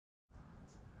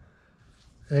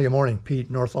Hey, good morning,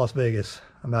 Pete, North Las Vegas.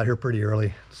 I'm out here pretty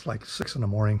early. It's like 6 in the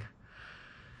morning,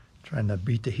 trying to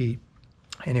beat the heat.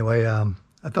 Anyway,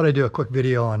 I thought I'd do a quick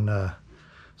video on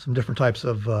some different types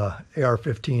of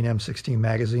AR15, M16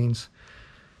 magazines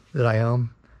that I own.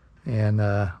 And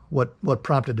what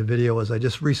prompted the video was I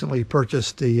just recently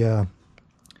purchased the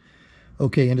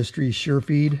OK Industries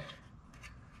Surefeed.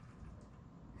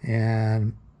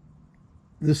 And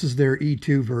this is their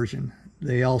E2 version.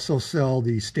 They also sell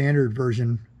the standard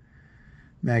version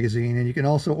magazine, and you can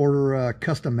also order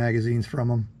custom magazines from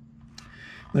them.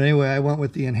 But anyway, I went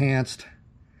with the enhanced,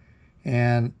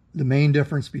 and the main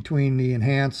difference between the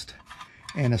enhanced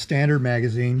and a standard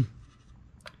magazine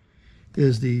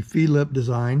is the feed lip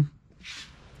design.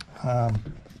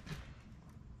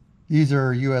 These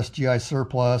are USGI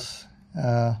Surplus,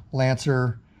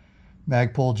 Lancer,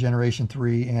 Magpul Generation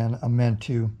 3, and a Men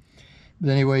 2. But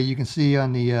anyway, you can see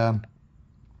on the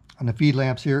feed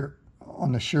lamps here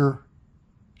on the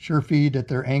Surefeed that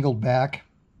they're angled back,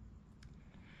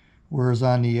 whereas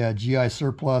on the GI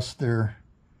Surplus they're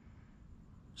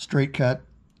straight cut.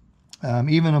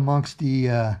 Even amongst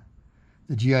the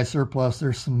GI Surplus,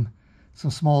 there's some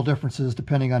small differences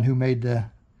depending on who made the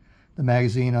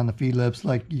magazine on the feed lips.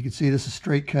 Like you can see, this is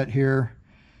straight cut here.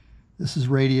 This is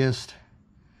radiused.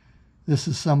 This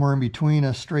is somewhere in between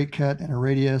a straight cut and a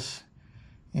radius,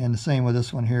 and the same with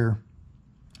this one here.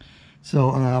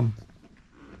 So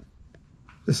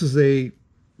this is a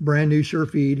brand new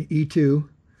Surefeed E2.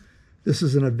 This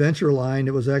is an adventure line.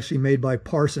 It was actually made by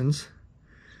Parsons.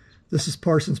 This is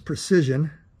Parsons Precision,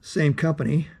 same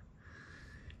company.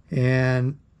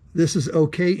 And this is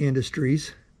OK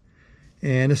Industries.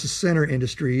 And this is Center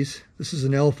Industries. This is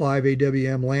an L5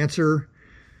 AWM Lancer,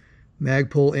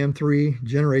 Magpul M3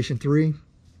 Generation 3.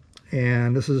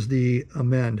 And this is the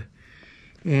Amend.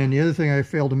 And the other thing I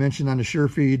failed to mention on the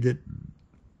Surefeed, that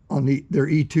on their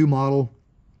E2 model,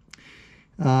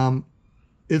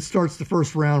 it starts the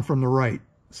first round from the right.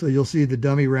 So you'll see the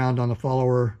dummy round on the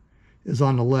follower is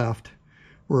on the left,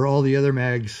 where all the other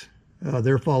mags,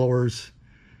 their followers,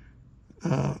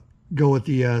 go with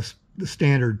the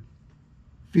standard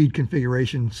feed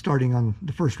configuration, starting on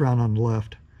the first round on the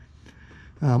left.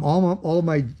 All of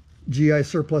my GI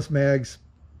Surplus mags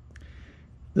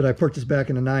that I purchased back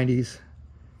in the 90s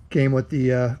came with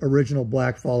the original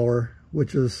black follower,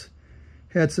 which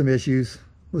had some issues,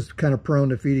 was kind of prone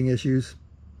to feeding issues.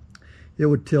 It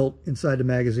would tilt inside the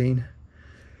magazine.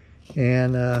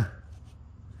 And the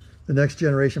next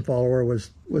generation follower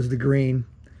was the green,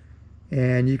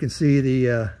 and you can see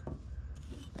the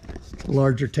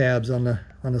larger tabs on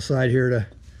the side here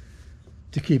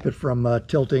to keep it from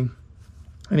tilting.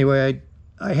 Anyway,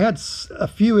 I had a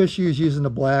few issues using the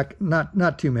black,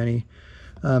 not too many.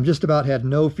 Just about had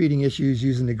no feeding issues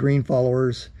using the green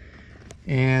followers.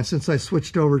 And since I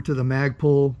switched over to the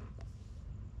Magpul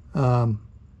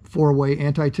 4-way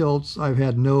anti-tilts, I've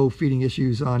had no feeding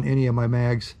issues on any of my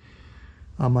mags,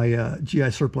 on my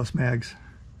GI Surplus mags.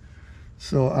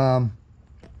 So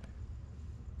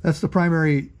that's the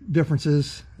primary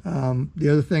differences. The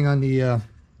other thing on the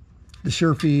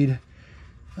Surefeed,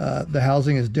 the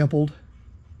housing is dimpled,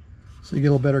 so you get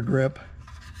a little better grip.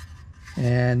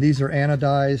 And these are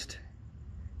anodized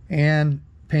and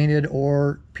painted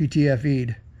or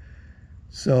PTFE'd.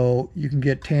 So you can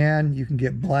get tan, you can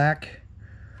get black,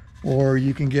 or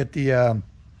you can get the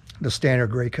standard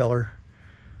gray color.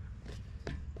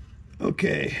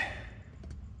 Okay.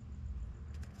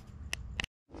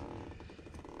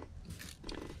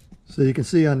 So you can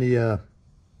see on the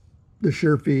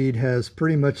Surefeed has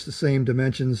pretty much the same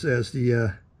dimensions as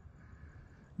the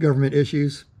government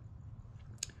issues.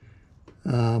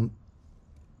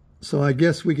 So I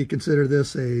guess we could consider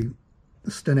this a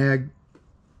Stanag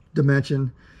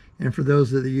dimension. And for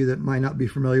those of you that might not be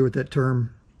familiar with that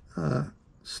term,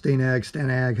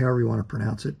 Stanag, however you want to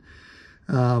pronounce it,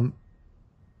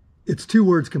 it's two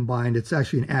words combined. It's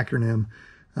actually an acronym.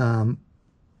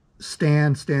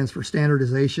 STAN stands for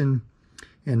standardization,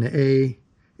 and the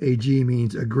AG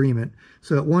means agreement.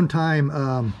 So at one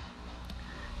time,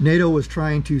 NATO was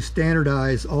trying to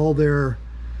standardize all their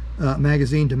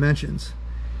magazine dimensions,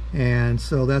 and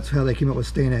so that's how they came up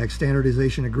with Stanag,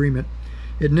 Standardization Agreement.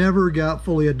 It never got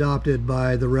fully adopted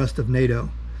by the rest of NATO,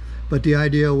 but the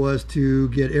idea was to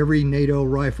get every NATO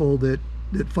rifle that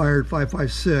fired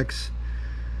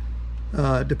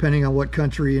 5.56, depending on what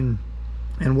country and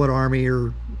what army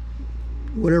or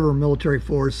whatever military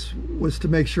force, was to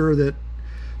make sure that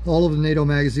all of the NATO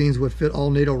magazines would fit all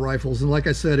NATO rifles. And like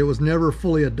I said, it was never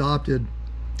fully adopted,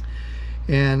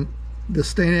 and the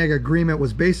Stanag agreement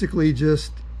was basically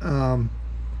just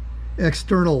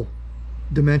external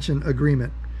dimension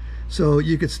agreement. So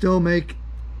you could still make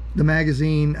the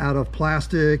magazine out of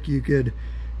plastic. You could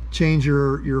change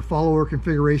your follower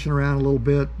configuration around a little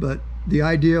bit, but the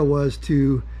idea was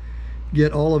to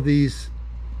get all of these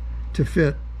to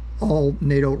fit all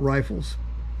NATO rifles.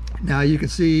 Now you can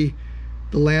see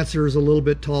the Lancer is a little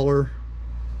bit taller,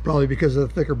 probably because of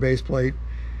the thicker base plate.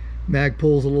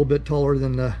 Magpul's a little bit taller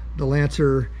than the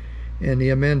Lancer, and the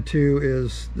M2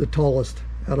 is the tallest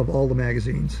out of all the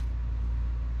magazines.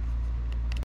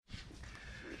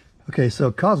 Okay,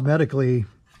 so cosmetically,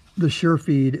 the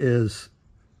Surefeed is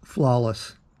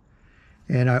flawless.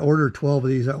 And I ordered 12 of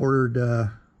these. I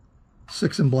ordered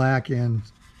 6 in black and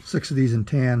 6 of these in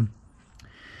tan.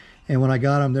 And when I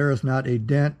got them, there is not a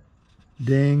dent,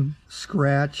 ding,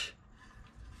 scratch,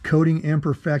 coating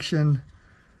imperfection.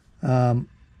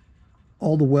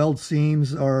 All the weld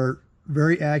seams are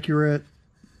very accurate.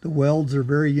 The welds are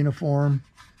very uniform.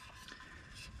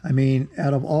 I mean,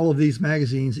 out of all of these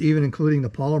magazines, even including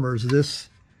the polymers,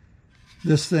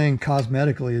 this thing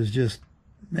cosmetically is just,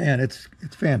 man, it's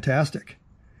fantastic.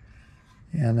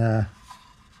 And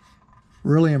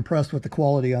really impressed with the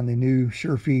quality on the new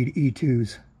Surefeed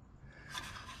E2s.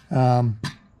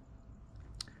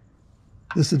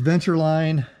 This Adventure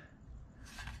line,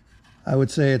 I would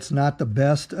say it's not the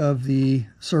best of the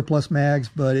surplus mags,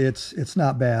 but it's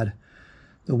not bad.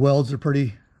 The welds are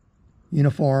pretty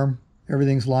uniform.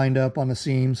 Everything's lined up on the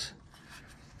seams.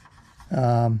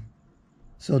 So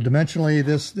dimensionally,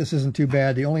 this isn't too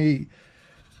bad. The only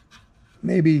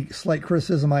maybe slight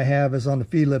criticism I have is on the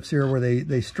feed lips here, where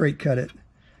they straight cut it.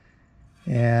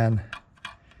 And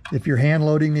if you're hand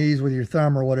loading these with your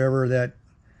thumb or whatever, that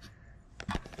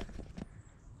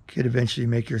could eventually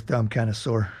make your thumb kind of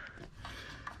sore.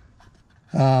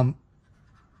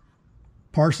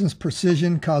 Parsons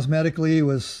Precision cosmetically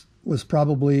was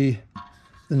probably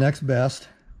the next best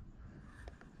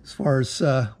as far as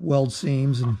weld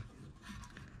seams.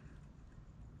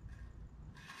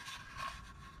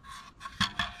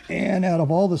 And out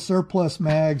of all the surplus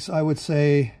mags, I would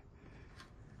say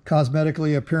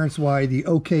cosmetically, appearance-wise, the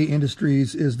OK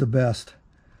Industries is the best.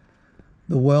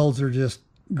 The welds are just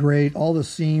great. All the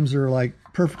seams are like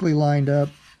perfectly lined up.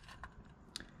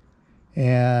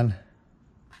 And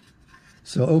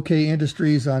so OK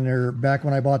Industries, on their, back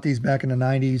when I bought these back in the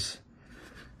 90s,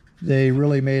 they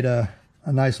really made a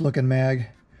nice looking mag.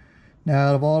 Now,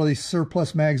 out of all of these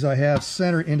surplus mags I have,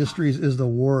 Center Industries is the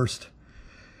worst.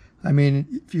 I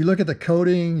mean, if you look at the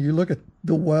coating, you look at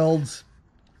the welds,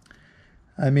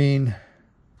 I mean,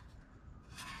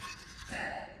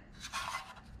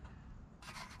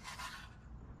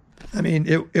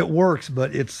 it works,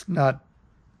 but it's not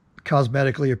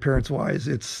cosmetically, appearance-wise,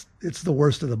 it's the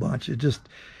worst of the bunch. It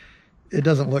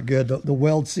doesn't look good. The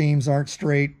weld seams aren't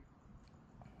straight.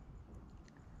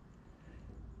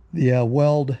 The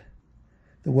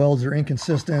welds are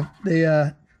inconsistent.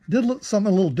 They did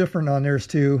something a little different on theirs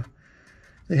too.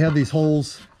 They have these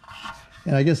holes,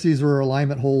 and I guess these were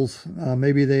alignment holes.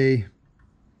 Maybe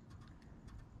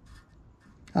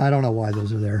I don't know why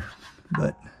those are there,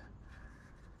 but.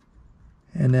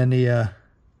 And then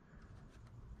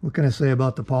what can I say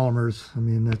about the polymers? I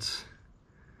mean, that's.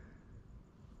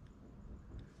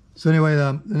 So anyway,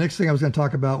 the next thing I was going to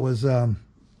talk about was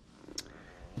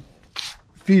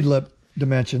feed lip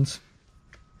dimensions.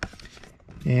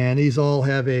 And these all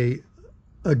have a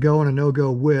go and a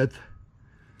no-go width.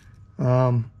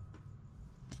 I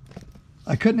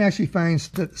couldn't actually find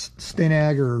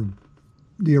Stenag or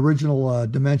the original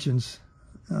dimensions.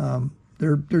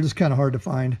 They're just kind of hard to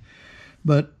find.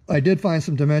 But I did find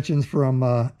some dimensions from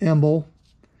Emble,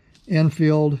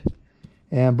 Enfield,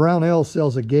 and Brownell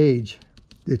sells a gauge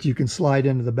that you can slide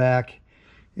into the back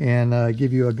and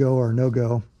give you a go or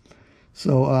no-go.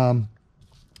 So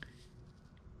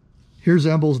here's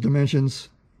Emble's dimensions,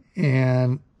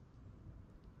 and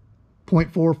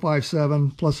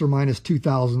 0.457 plus or minus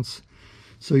 0.02.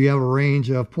 So you have a range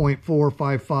of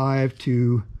 0.455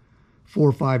 to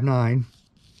 459.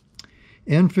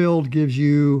 Enfield gives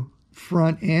you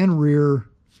front and rear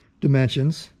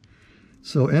dimensions.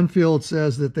 So Enfield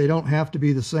says that they don't have to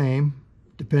be the same,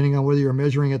 depending on whether you're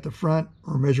measuring at the front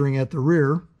or measuring at the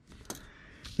rear.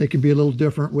 They can be a little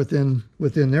different within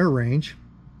their range.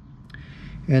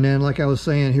 And then, like I was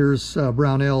saying, here's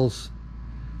Brownell's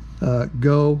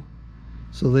go.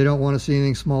 So they don't want to see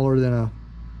anything smaller than a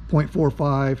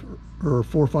 0.45 or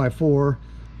 454,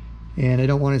 and they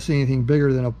don't want to see anything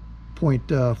bigger than a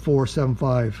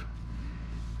 0.475.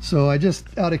 So I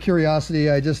just, out of curiosity,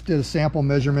 I just did a sample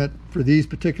measurement for these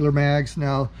particular mags.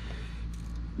 Now,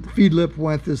 the feed lip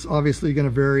length is obviously going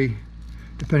to vary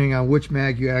depending on which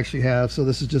mag you actually have. So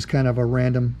this is just kind of a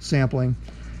random sampling.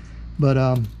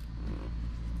 But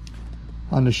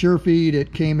On the Surefeed,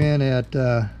 it came in at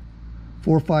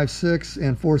 456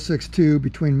 and 462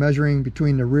 measuring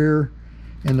between the rear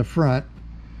and the front.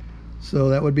 So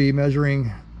that would be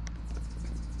measuring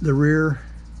the rear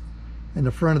and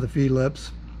the front of the feed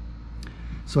lips.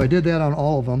 So I did that on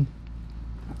all of them,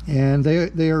 and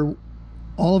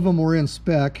all of them were in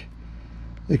spec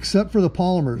except for the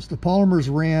polymers. The polymers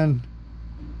ran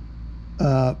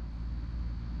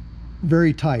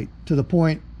very tight, to the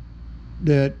point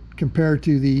that compared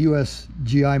to the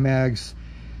USGI mags,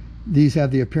 these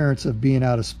have the appearance of being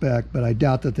out of spec, but I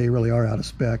doubt that they really are out of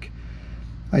spec.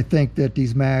 I think that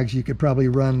these mags, you could probably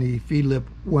run the feed lip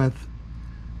width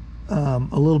a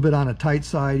little bit on a tight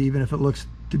side, even if it looks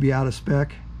to be out of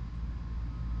spec,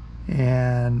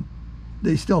 and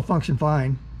they still function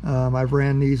fine. I've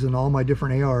ran these in all my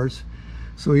different ARs,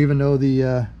 so even though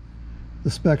the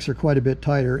specs are quite a bit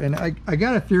tighter, and I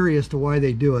got a theory as to why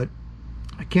they do it.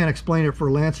 I can't explain it for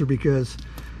Lancer, because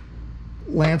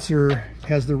Lancer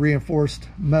has the reinforced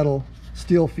metal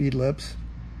steel feed lips,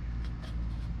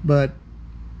 but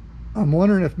I'm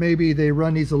wondering if maybe they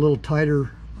run these a little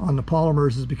tighter on the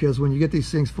polymers is because when you get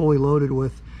these things fully loaded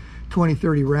with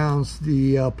 20-30 rounds,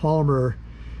 the polymer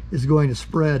is going to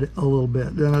spread a little bit.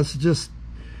 And that's just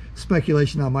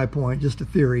speculation on my point, just a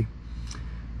theory.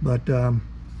 But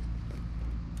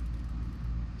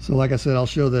so like I said, I'll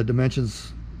show the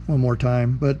dimensions one more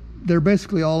time, but they're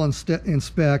basically all in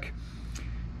spec,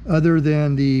 other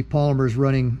than the polymers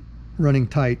running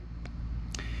tight.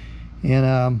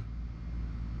 And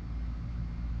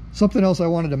something else I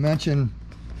wanted to mention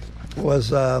was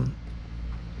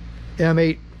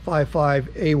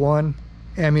M855A1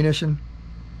 ammunition.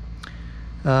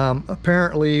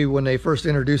 Apparently when they first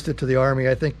introduced it to the Army,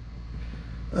 I think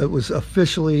it was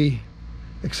officially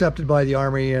accepted by the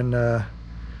Army in I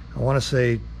want to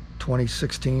say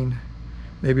 2016,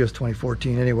 maybe it was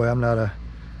 2014. Anyway, I'm not a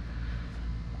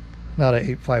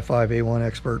 855A1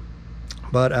 expert,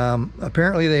 but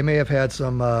apparently they may have had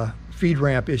some feed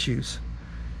ramp issues,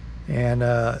 and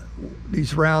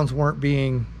these rounds weren't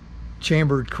being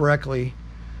chambered correctly,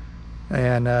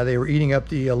 and they were eating up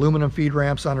the aluminum feed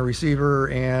ramps on the receiver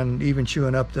and even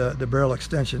chewing up the barrel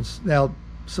extensions. Now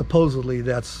supposedly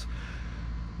that's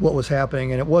what was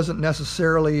happening, and it wasn't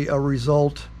necessarily a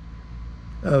result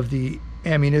of the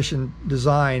ammunition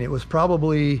design. It was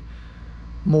probably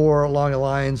more along the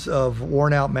lines of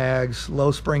worn out mags,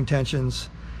 low spring tensions,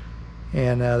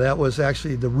 and that was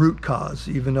actually the root cause,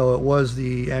 even though it was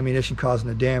the ammunition causing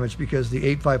the damage, because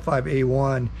the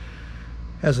 855A1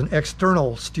 has an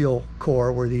external steel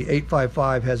core where the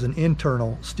 855 has an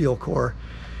internal steel core.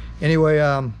 Anyway,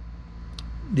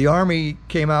 the Army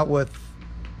came out with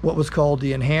what was called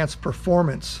the Enhanced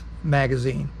Performance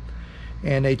magazine,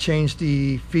 and they changed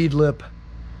the feed lip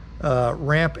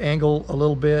ramp angle a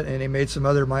little bit, and they made some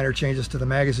other minor changes to the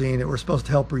magazine that were supposed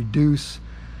to help reduce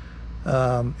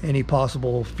any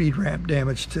possible feed ramp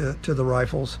damage to the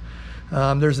rifles.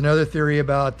 There's another theory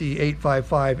about the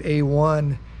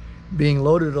 855A1 being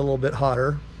loaded a little bit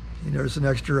hotter. There's an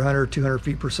extra 100, 200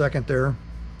 feet per second there,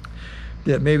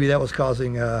 that maybe that was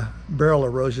causing barrel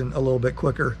erosion a little bit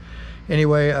quicker.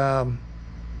 Anyway,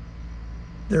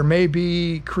 there may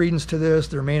be credence to this,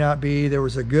 there may not be. There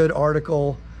was a good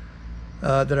article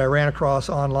that I ran across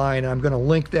online. I'm going to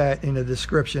link that in the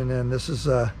description, and this is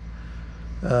an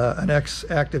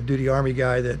ex-active duty Army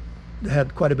guy that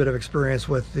had quite a bit of experience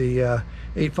with the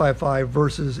 855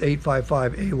 versus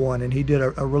 855A1, and he did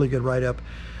a really good write-up.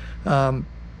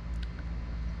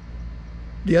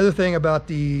 The other thing about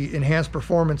the Enhanced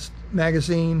Performance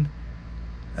magazine,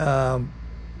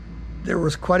 there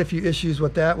was quite a few issues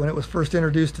with that when it was first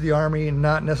introduced to the Army, and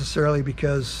not necessarily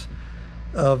because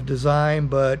of design,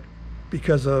 but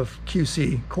because of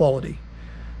QC quality.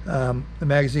 The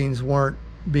magazines weren't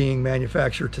being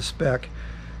manufactured to spec.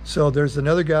 So there's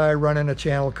another guy running a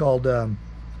channel called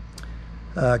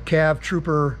Cav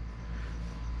Trooper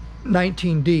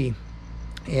 19D,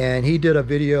 and he did a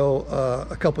video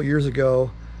a couple years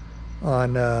ago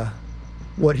on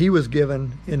what he was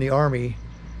given in the Army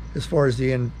as far as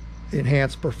the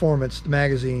Enhanced Performance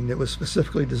magazine that was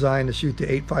specifically designed to shoot the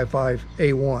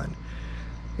 855A1.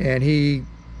 And he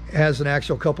has an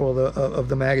actual couple of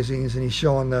the magazines, and he's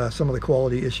showing some of the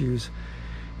quality issues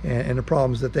and the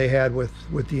problems that they had with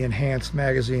the Enhanced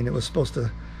magazine that was supposed to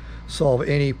solve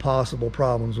any possible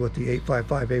problems with the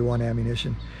 855A1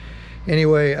 ammunition.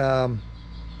 Anyway,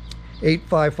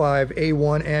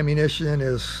 855A1 ammunition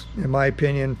is, in my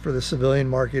opinion, for the civilian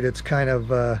market, it's kind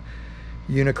of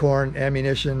unicorn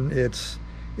ammunition. It's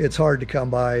hard to come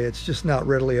by. It's just not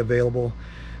readily available.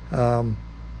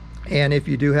 And if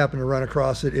you do happen to run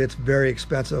across it, it's very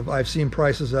expensive. I've seen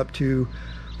prices up to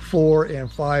 $4 and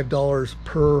 $5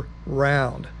 per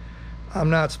round. I'm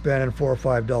not spending $4 or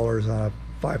 $5 on a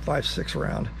 5.56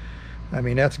 round. I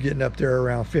mean, that's getting up there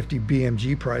around 50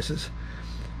 BMG prices.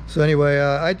 So anyway,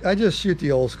 I just shoot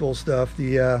the old school stuff,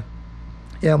 the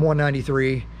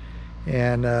M193,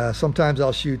 and sometimes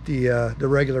I'll shoot the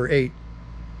regular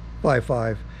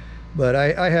 8.55. But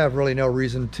I have really no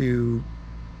reason to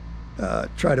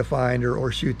try to find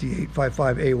or shoot the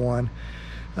 8.55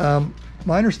 A1.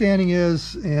 My understanding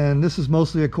is, and this is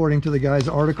mostly according to the guy's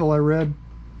article I read,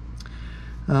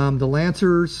 the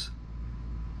Lancers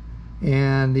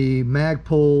and the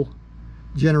Magpul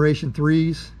Generation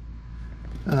 3s,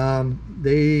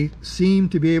 they seem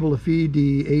to be able to feed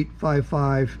the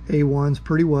 8.55 A1s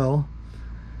pretty well.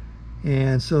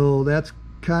 And so that's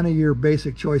kind of your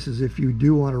basic choices if you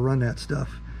do want to run that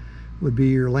stuff. Would be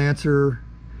your Lancer,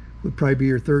 would probably be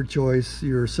your third choice.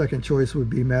 Your second choice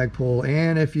would be Magpul.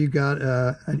 And if you got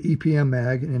an EPM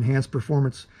mag, an enhanced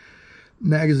performance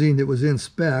magazine that was in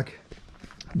spec,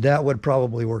 that would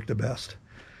probably work the best.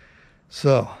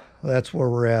 So that's where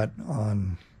we're at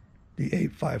on the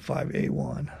 8.55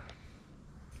 A1.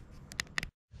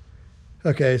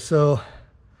 Okay, so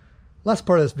last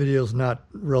part of this video is not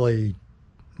really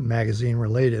magazine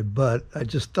related, but I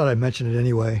just thought I'd mention it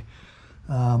anyway.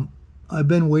 I've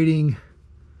been waiting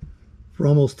for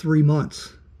almost 3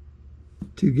 months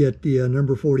to get the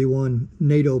number 41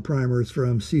 NATO primers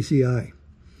from CCI.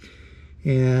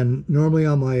 And normally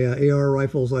on my AR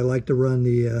rifles, I like to run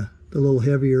the little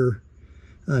heavier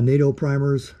NATO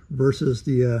primers versus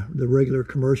the regular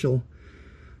commercial.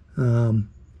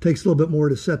 Takes a little bit more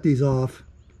to set these off.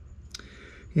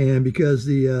 And because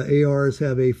the ARs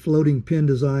have a floating pin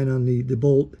design on the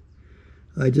bolt,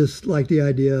 I just like the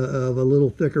idea of a little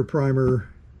thicker primer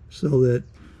so that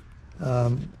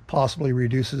possibly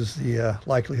reduces the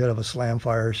likelihood of a slam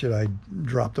fire should I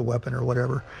drop the weapon or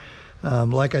whatever.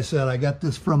 Like I said, I got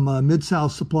this from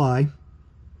Mid-South Supply,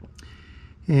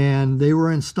 and they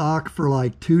were in stock for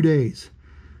like 2 days.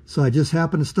 So I just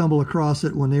happened to stumble across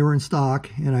it when they were in stock,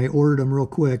 and I ordered them real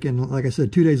quick. And like I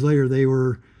said, 2 days later, they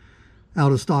were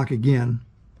out of stock again.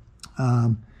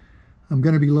 I'm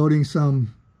going to be loading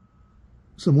some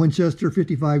Winchester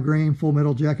 55 grain full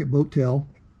metal jacket boat tail.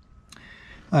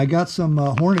 I got some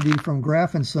Hornady from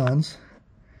Graf & Sons,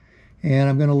 and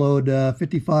I'm going to load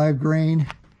 55 grain,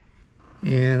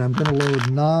 and I'm going to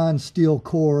load non-steel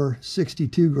core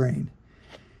 62 grain.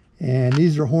 And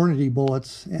these are Hornady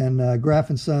bullets, and Graf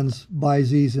 & Sons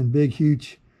buys these in big,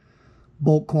 huge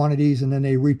bulk quantities, and then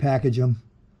they repackage them.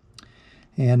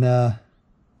 And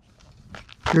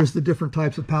here's the different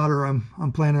types of powder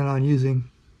I'm planning on using.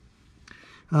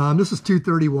 This is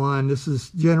 231. This is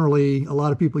generally, a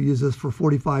lot of people use this for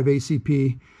 45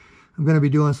 ACP. I'm going to be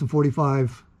doing some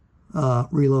 45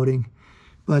 reloading.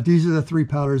 But these are the 3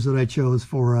 powders that I chose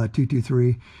for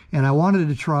 223. And I wanted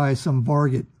to try some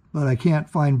Varget, but I can't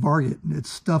find Varget. Its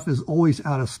stuff is always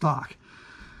out of stock.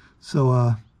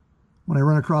 So when I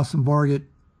run across some Varget,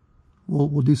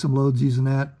 we'll do some loads using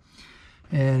that.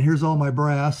 And here's all my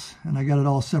brass, and I got it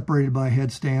all separated by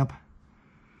head stamp,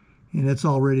 and it's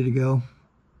all ready to go.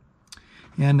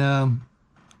 And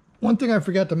one thing I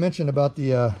forgot to mention about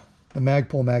the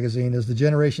Magpul magazine is the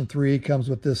Generation 3 comes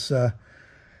with this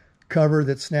cover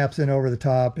that snaps in over the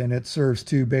top, and it serves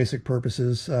 2 basic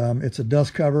purposes. It's a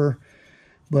dust cover,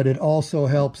 but it also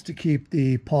helps to keep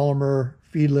the polymer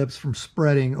feed lips from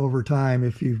spreading over time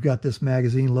if you've got this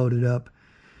magazine loaded up.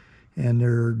 And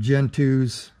they're Gen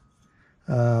 2s.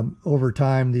 Over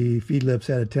time, the feed lips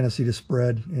had a tendency to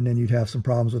spread, and then you'd have some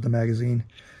problems with the magazine.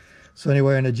 So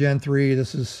anyway, in the Gen 3,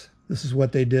 this is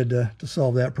what they did to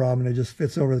solve that problem. It just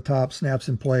fits over the top, snaps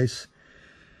in place,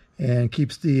 and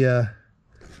keeps the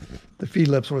feed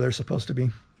lips where they're supposed to be.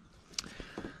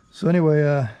 So anyway,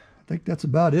 I think that's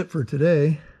about it for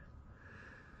today.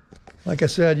 Like I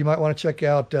said, you might want to check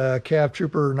out Cav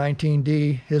Trooper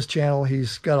 19D, his channel.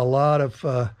 He's got a lot of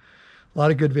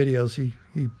good videos.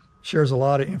 He shares a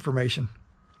lot of information.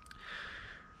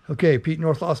 Okay, Pete,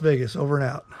 North Las Vegas, over and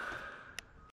out.